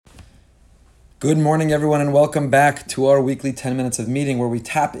Good morning, everyone, and welcome back to our weekly 10 minutes of meeting where we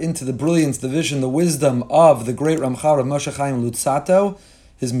tap into the brilliance, the vision, the wisdom of the great Ramchal of Moshe Chaim Luzzatto.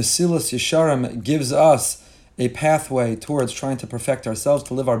 His Mesilas Yesharim gives us a pathway towards trying to perfect ourselves,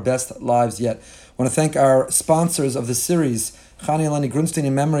 to live our best lives yet. I want to thank our sponsors of the series, Chani Eleni Grunstein,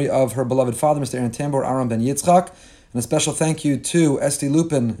 in memory of her beloved father, Mr. Aaron Tambor, Aaron Ben Yitzchak. And a special thank you to Esti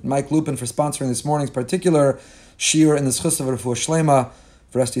Lupin, Mike Lupin, for sponsoring this morning's particular shiur in the Schus of Refuah Shlema.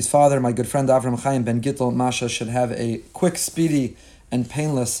 For Esti's father, my good friend Avram Chaim Ben Gittel, Masha should have a quick, speedy, and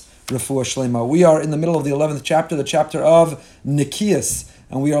painless Refuah Shlema. We are in the middle of the 11th chapter, the chapter of Nikias,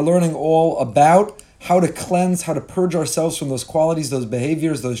 and we are learning all about how to cleanse, how to purge ourselves from those qualities, those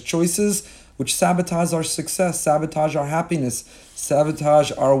behaviors, those choices, which sabotage our success, sabotage our happiness,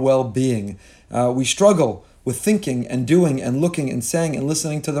 sabotage our well-being. We struggle with thinking and doing and looking and saying and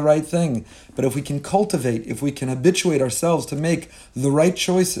listening to the right thing. But if we can cultivate, if we can habituate ourselves to make the right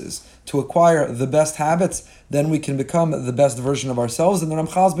choices, to acquire the best habits, then we can become the best version of ourselves. And the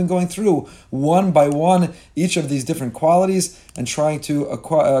Ramchal has been going through one by one each of these different qualities and trying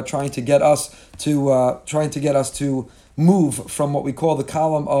to get us to move from what we call the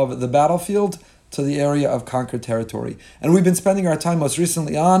column of the battlefield to the area of conquered territory. And we've been spending our time most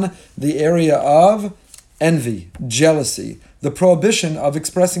recently on the area of envy, jealousy, the prohibition of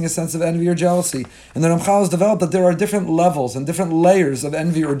expressing a sense of envy or jealousy. And the Ramchal has developed that there are different levels and different layers of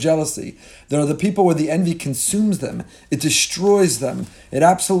envy or jealousy. There are the people where the envy consumes them, it destroys them, it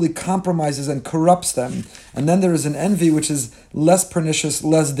absolutely compromises and corrupts them. And then there is an envy which is less pernicious,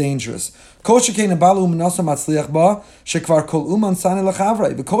 less dangerous. A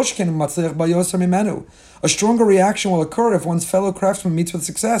stronger reaction will occur if one's fellow craftsman meets with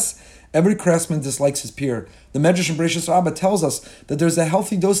success. Every craftsman dislikes his peer. The Medrash in Bereshis Rabbah tells us that there's a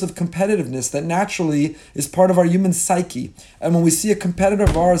healthy dose of competitiveness that naturally is part of our human psyche. And when we see a competitor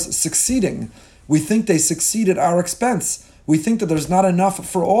of ours succeeding, we think they succeed at our expense. We think that there's not enough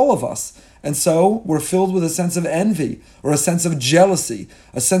for all of us. And so we're filled with a sense of envy or a sense of jealousy,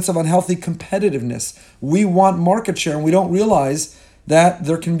 a sense of unhealthy competitiveness. We want market share and we don't realize that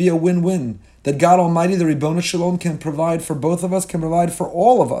there can be a win-win. That God Almighty, the Ribono Shalom, can provide for both of us, can provide for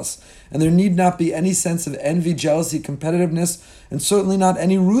all of us. And there need not be any sense of envy, jealousy, competitiveness, and certainly not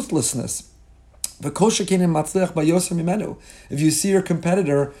any ruthlessness. If you see your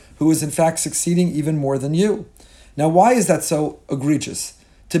competitor who is in fact succeeding even more than you. Now, why is that so egregious?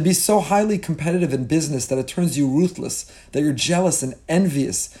 To be so highly competitive in business that it turns you ruthless, that you're jealous and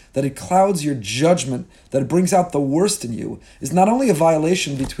envious, that it clouds your judgment, that it brings out the worst in you, is not only a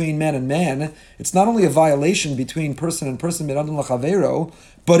violation between man and man, it's not only a violation between person and person,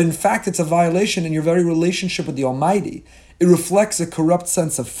 but in fact it's a violation in your very relationship with the Almighty. It reflects a corrupt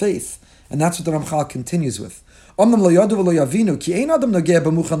sense of faith, and that's what the Ramchal continues with.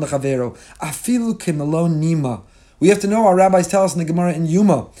 We have to know, our rabbis tell us in the Gemara in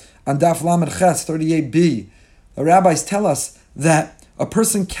Yuma, on Daf Lamed Ches 38b, the rabbis tell us that a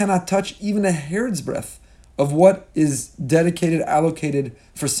person cannot touch even a hair's breadth of what is dedicated, allocated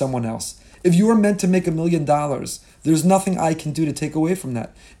for someone else. If you are meant to make $1 million, there's nothing I can do to take away from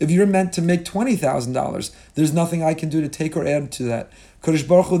that. If you're meant to make $20,000, there's nothing I can do to take or add to that. Kodesh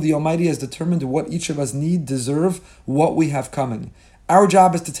Baruch Hu, the Almighty, has determined what each of us need, deserve, what we have coming. Our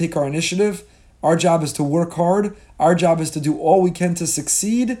job is to take our initiative. Our job is to work hard. Our job is to do all we can to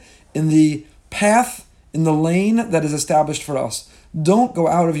succeed in the path, in the lane that is established for us. Don't go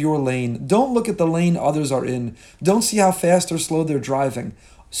out of your lane. Don't look at the lane others are in. Don't see how fast or slow they're driving.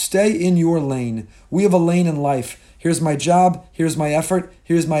 Stay in your lane. We have a lane in life. Here's my job, here's my effort,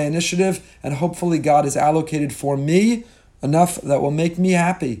 here's my initiative, and hopefully God has allocated for me enough that will make me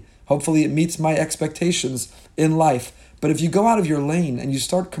happy. Hopefully it meets my expectations in life. But if you go out of your lane and you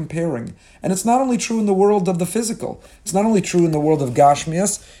start comparing, and it's not only true in the world of the physical, it's not only true in the world of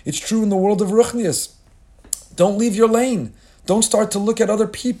Gashmias, it's true in the world of Ruchnias. Don't leave your lane. Don't start to look at other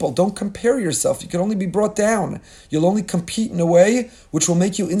people. Don't compare yourself. You can only be brought down. You'll only compete in a way which will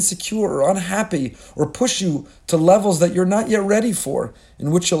make you insecure or unhappy or push you to levels that you're not yet ready for,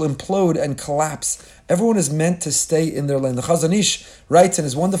 in which you'll implode and collapse. Everyone is meant to stay in their lane. The Chazon Ish writes in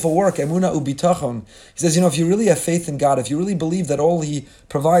his wonderful work, Emunah Ubitachon, he says, if you really have faith in God, if you really believe that all He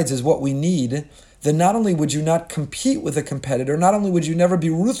provides is what we need, then not only would you not compete with a competitor, not only would you never be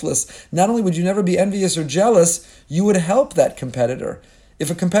ruthless, not only would you never be envious or jealous, you would help that competitor.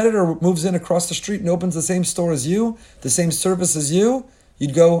 If a competitor moves in across the street and opens the same store as you, the same service as you,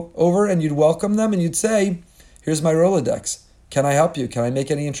 you'd go over and you'd welcome them and you'd say, here's my Rolodex. Can I help you? Can I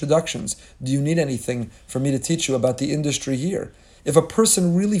make any introductions? Do you need anything for me to teach you about the industry here? If a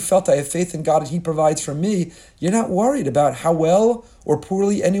person really felt, I have faith in God and He provides for me, you're not worried about how well or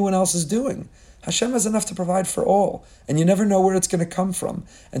poorly anyone else is doing. Hashem has enough to provide for all, and you never know where it's going to come from.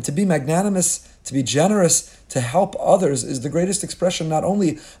 And to be magnanimous, to be generous, to help others is the greatest expression not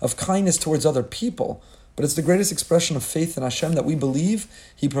only of kindness towards other people, but it's the greatest expression of faith in Hashem, that we believe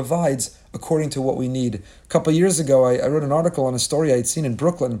He provides according to what we need. A couple of years ago, I wrote an article on a story I had seen in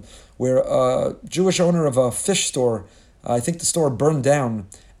Brooklyn where a Jewish owner of a fish store, I think the store burned down,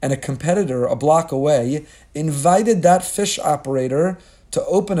 and a competitor a block away invited that fish operator to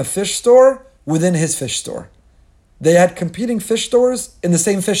open a fish store within his fish store. They had competing fish stores in the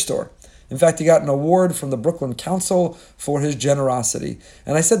same fish store. In fact, he got an award from the Brooklyn Council for his generosity.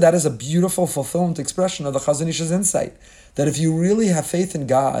 And I said that is a beautiful, fulfillment expression of the Chazon Ish's insight. That if you really have faith in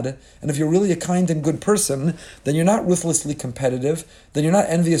God, and if you're really a kind and good person, then you're not ruthlessly competitive, then you're not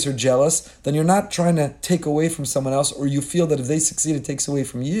envious or jealous, then you're not trying to take away from someone else, or you feel that if they succeed, it takes away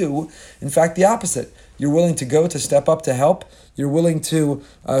from you. In fact, the opposite. You're willing to go, to step up, to help. You're willing to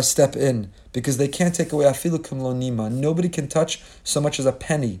step in, because they can't take away afilu kum lo nima. Nobody can touch so much as a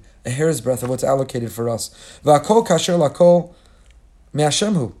penny, a hair's breadth of what's allocated for us. V'akol kasher lakol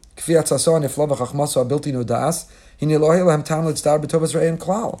me'Hashemhu k'fi atzaso haniflo v'chachmaso abilti nodas hine lo hay lahem tam l'tzdar b'tovas re'im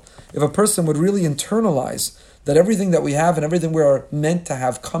klal. If a person would really internalize that everything that we have and everything we are meant to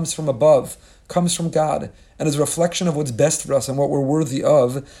have comes from above, comes from God, and is a reflection of what's best for us and what we're worthy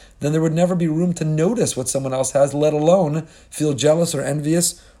of, then there would never be room to notice what someone else has, let alone feel jealous or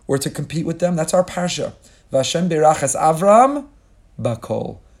envious or to compete with them. That's our parsha. V'Hashem berachas Avram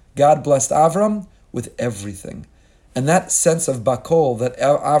bakol. God blessed Avram with everything. And that sense of bakol that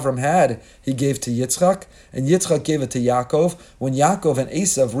Avram had, he gave to Yitzchak, and Yitzchak gave it to Yaakov. When Yaakov and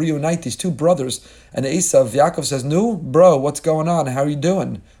Esav reunite, these two brothers, and Yaakov says, "No, bro, what's going on? How are you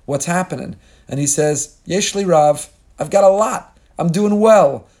doing? What's happening?" And he says, "Yeshli Rav, I've got a lot. I'm doing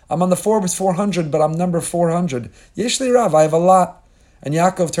well. I'm on the Forbes 400, but I'm number 400. Yeshli Rav, I have a lot." And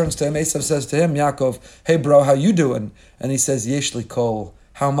Yaakov turns to him, Esav says to him, Yaakov, "Hey bro, how you doing?" And he says, "Yeshli kol.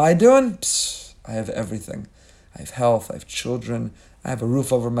 How am I doing? Psst, I have everything. I have health, I have children, I have a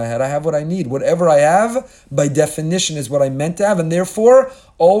roof over my head, I have what I need. Whatever I have, by definition, is what I meant to have, and therefore,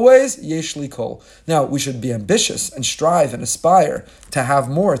 always, yeshli kol." Now, we should be ambitious and strive and aspire to have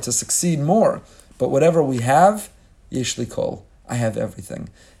more, to succeed more. But whatever we have, yeshli kol. I have everything.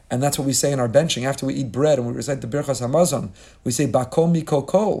 And that's what we say in our benching. After we eat bread and we recite the Birchas Hamazon, we say, Bakol mikol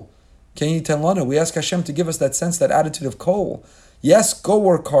kol. We ask Hashem to give us that sense, that attitude of kol. Yes, go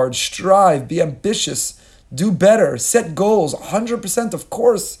work hard, strive, be ambitious, do better, set goals, 100%, of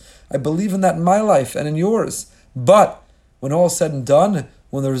course. I believe in that in my life and in yours. But when all is said and done,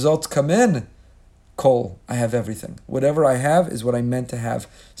 when the results come in, kol, I have everything. Whatever I have is what I meant to have.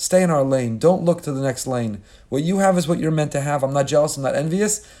 Stay in our lane. Don't look to the next lane. What you have is what you're meant to have. I'm not jealous, I'm not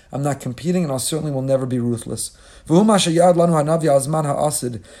envious, I'm not competing, and I certainly will never be ruthless. This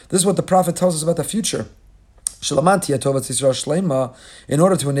is what the prophet tells us about the future. In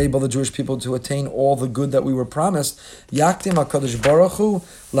order to enable the Jewish people to attain all the good that we were promised, in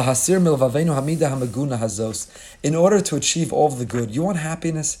order to achieve all of the good. You want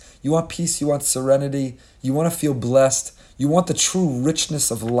happiness, you want peace, you want serenity, you want to feel blessed, you want the true richness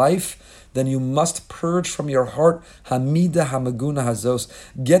of life, then you must purge from your heart Hamida Hamaguna Hazos.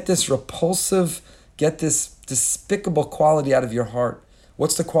 Get this repulsive, get this despicable quality out of your heart.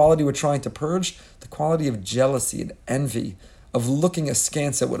 What's the quality we're trying to purge? The quality of jealousy and envy, of looking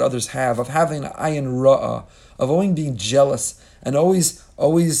askance at what others have, of having an ayin ra'ah, of always being jealous and always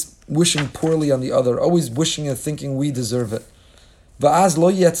wishing poorly on the other, always wishing and thinking we deserve it.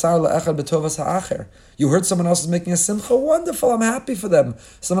 You heard someone else is making a simcha, wonderful, I'm happy for them.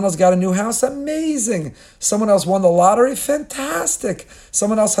 Someone else got a new house, amazing. Someone else won the lottery, fantastic.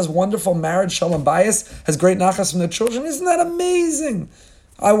 Someone else has wonderful marriage, shalom bayis, has great nachas from their children, isn't that amazing?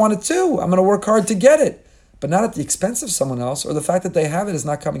 I want it too, I'm going to work hard to get it. But not at the expense of someone else, or the fact that they have it is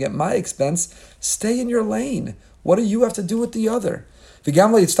not coming at my expense. Stay in your lane. What do you have to do with the other?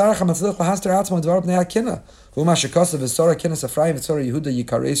 Ephraim lo yikaresu,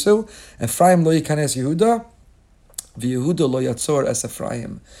 Yehuda, v'Yehuda lo yatzor es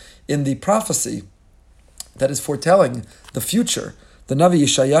Ephraim. In the prophecy that is foretelling the future, the Navi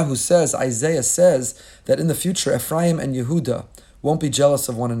Yeshayahu says, Isaiah says, that in the future Ephraim and Yehuda won't be jealous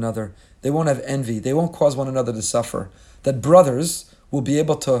of one another. They won't have envy. They won't cause one another to suffer. That brothers will be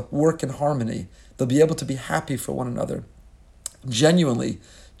able to work in harmony. They'll be able to be happy for one another. Genuinely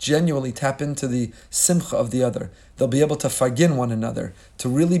tap into the simcha of the other. They'll be able to fagin one another, to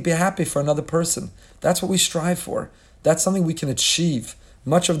really be happy for another person. That's what we strive for. That's something we can achieve.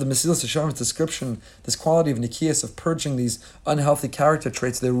 Much of the Mesilas Yesharim's description, this quality of Nikias, of purging these unhealthy character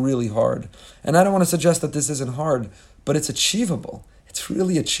traits, they're really hard. And I don't want to suggest that this isn't hard, but it's achievable. It's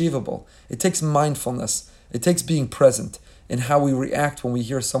really achievable. It takes mindfulness. It takes being present in how we react when we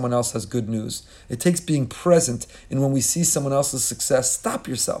hear someone else has good news. It takes being present in when we see someone else's success. Stop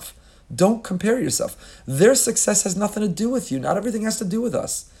yourself. Don't compare yourself. Their success has nothing to do with you. Not everything has to do with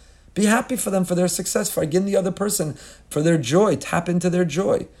us. Be happy for them for their success. Forgive the other person for their joy. Tap into their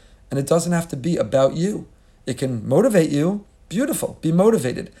joy. And it doesn't have to be about you. It can motivate you. Beautiful. Be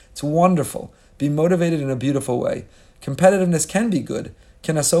motivated. It's wonderful. Be motivated in a beautiful way. Competitiveness can be good.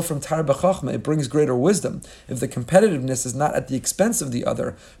 Kenaso from Tar B'Chachma, it brings greater wisdom. If the competitiveness is not at the expense of the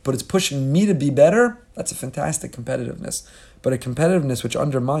other, but it's pushing me to be better, that's a fantastic competitiveness. But a competitiveness which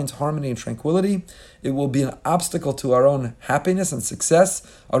undermines harmony and tranquility, it will be an obstacle to our own happiness and success,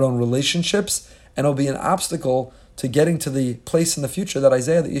 our own relationships, and it'll be an obstacle to getting to the place in the future that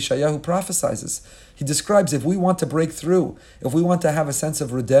Isaiah the Yeshayahu prophesizes. He describes if we want to break through, if we want to have a sense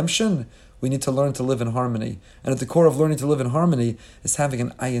of redemption, we need to learn to live in harmony. And at the core of learning to live in harmony is having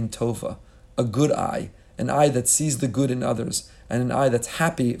an ayin tova, a good eye, an eye that sees the good in others, and an eye that's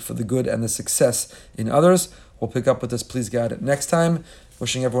happy for the good and the success in others. We'll pick up with this, please God, next time.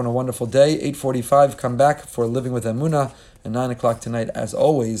 Wishing everyone a wonderful day. 8:45, come back for Living with Emunah. And 9 o'clock tonight, as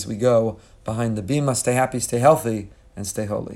always, we go behind the bima. Stay happy, stay healthy, and stay holy.